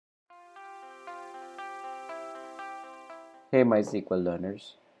Hey MySQL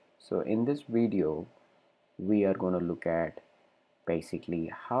learners. So in this video we are going to look at basically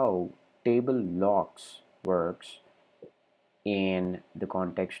how table locks works in the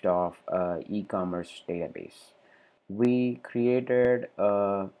context of e-commerce database. We created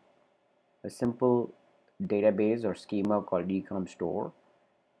a simple database or schema called ecom store,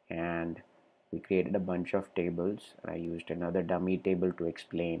 and we created a bunch of tables. I used another dummy table to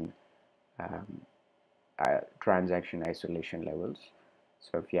explain um, transaction isolation levels.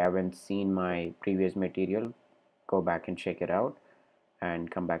 So if you haven't seen my previous material, go back and check it out and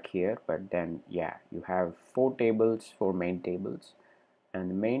come back here. But then yeah, you have four main tables,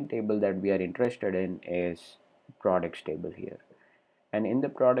 and the main table that we are interested in is products table here. And in the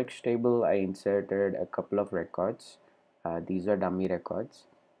products table I inserted a couple of records. These are dummy records,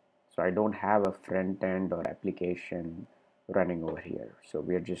 so I don't have a front end or application running over here, so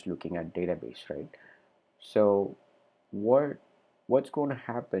we are just looking at database, right? So what what's going to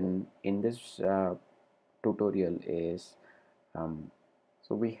happen in this tutorial is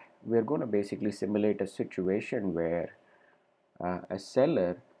we're going to basically simulate a situation where a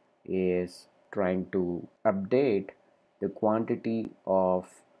seller is trying to update the quantity of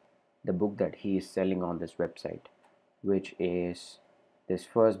the book that he is selling on this website, which is this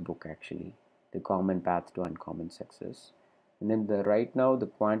first book, actually, The Common Path to Uncommon Success. And then the right now the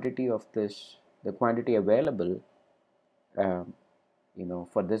quantity available um,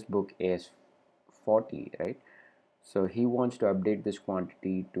 for this book is 40, right? So he wants to update this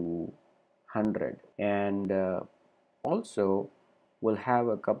quantity to 100. And also we'll have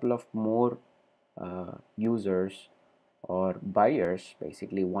a couple of more users or buyers.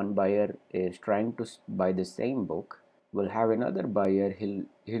 Basically, one buyer is trying to buy the same book. We'll have another buyer, he'll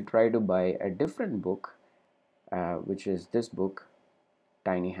try to buy a different book, which is this book,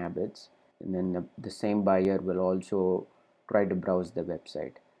 Tiny Habits. And then the same buyer will also try to browse the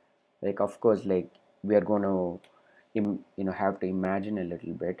website. Like, of course, like, we are going to have to imagine a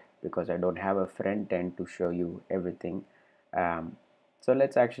little bit, because I don't have a front end to show you everything. So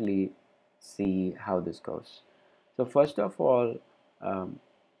let's actually see how this goes. So first of all,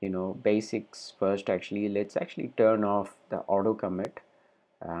 basics first. Actually, let's actually turn off the auto commit,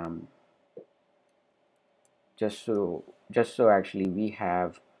 um, just so actually we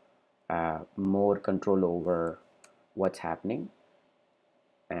have more control over what's happening.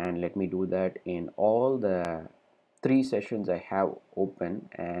 And let me do that in all the three sessions I have open.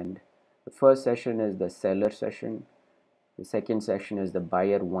 And the first session is the seller session, the second session is the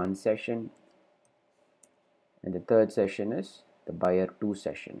buyer 1 session, and the third session is the buyer 2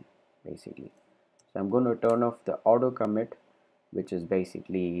 session, basically. So I'm going to turn off the auto commit, which is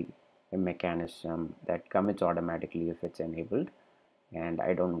basically a mechanism that commits automatically if it's enabled, and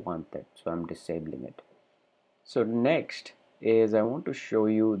I don't want that, so I'm disabling it. So next is I want to show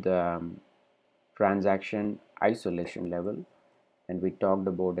you the transaction isolation level, and we talked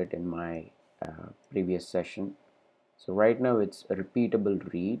about it in my previous session. So right now it's a repeatable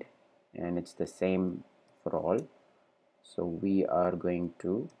read, and it's the same for all. So we are going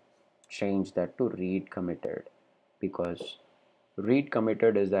to change that to read committed, because read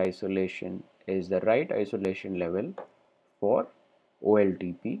committed is the right isolation level for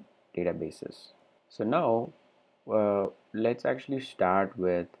OLTP databases. So now let's actually start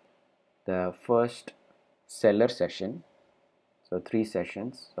with the first seller session. So three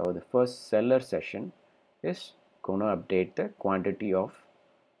sessions. So the first seller session is going to update the quantity of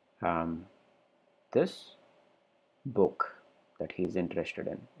this book that he's interested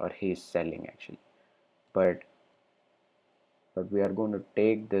in, or he's selling, actually. But we are going to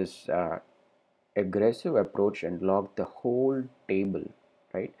take this aggressive approach and lock the whole table,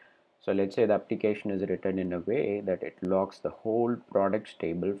 right? So let's say the application is written in a way that it locks the whole products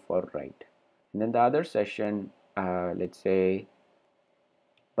table for write. And then the other session, let's say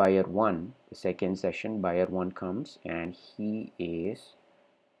buyer 1, the second session, buyer 1 comes and he is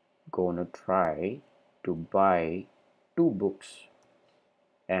going to try to buy 2 books.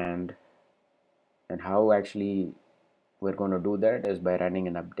 And how actually we're going to do that is by running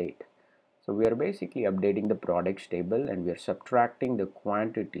an update. So we are basically updating the products table, and we are subtracting the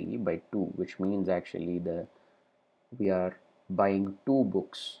quantity by 2, which means actually we are buying 2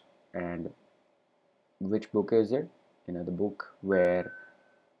 books. And which book is it? The book where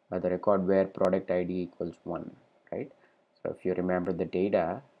the record where product ID equals 1, right? So if you remember the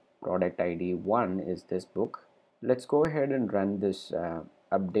data, product ID 1 is this book. Let's go ahead and run this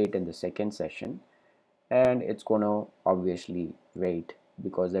update in the second session, and it's going to obviously wait,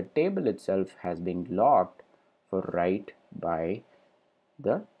 because the table itself has been locked for write by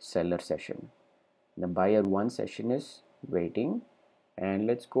the seller session. The buyer 1 session is waiting, and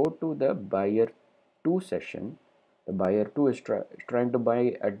let's go to the buyer 2 session. The buyer 2 is trying to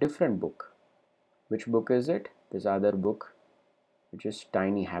buy a different book. Which book is it? This other book, which is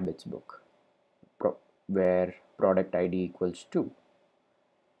Tiny Habits book, where product ID equals 2,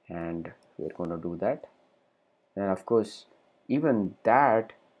 and we're going to do that. And of course, even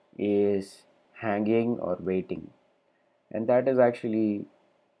that is hanging or waiting, and that is actually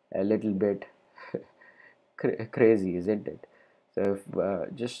a little bit crazy, isn't it? So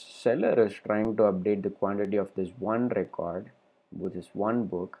if just seller is trying to update the quantity of this one record with this one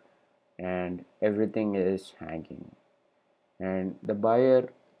book, and everything is hanging, and the buyer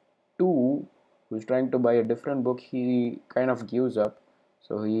 2 who's trying to buy a different book, he kind of gives up,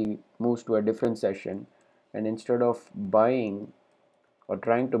 so he moves to a different session, and instead of buying or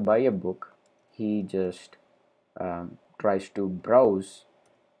trying to buy a book, he just tries to browse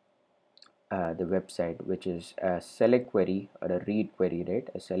the website, which is a select query or a read query, right?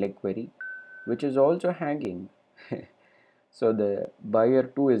 A select query, which is also hanging. So the buyer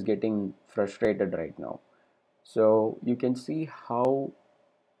 2 is getting frustrated right now. So you can see how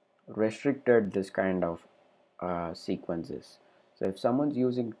restricted this kind of sequence is. So if someone's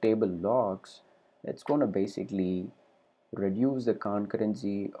using table logs, it's going to basically reduce the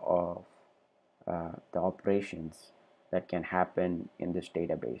concurrency of the operations that can happen in this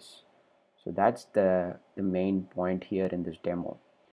database. So that's the main point here in this demo.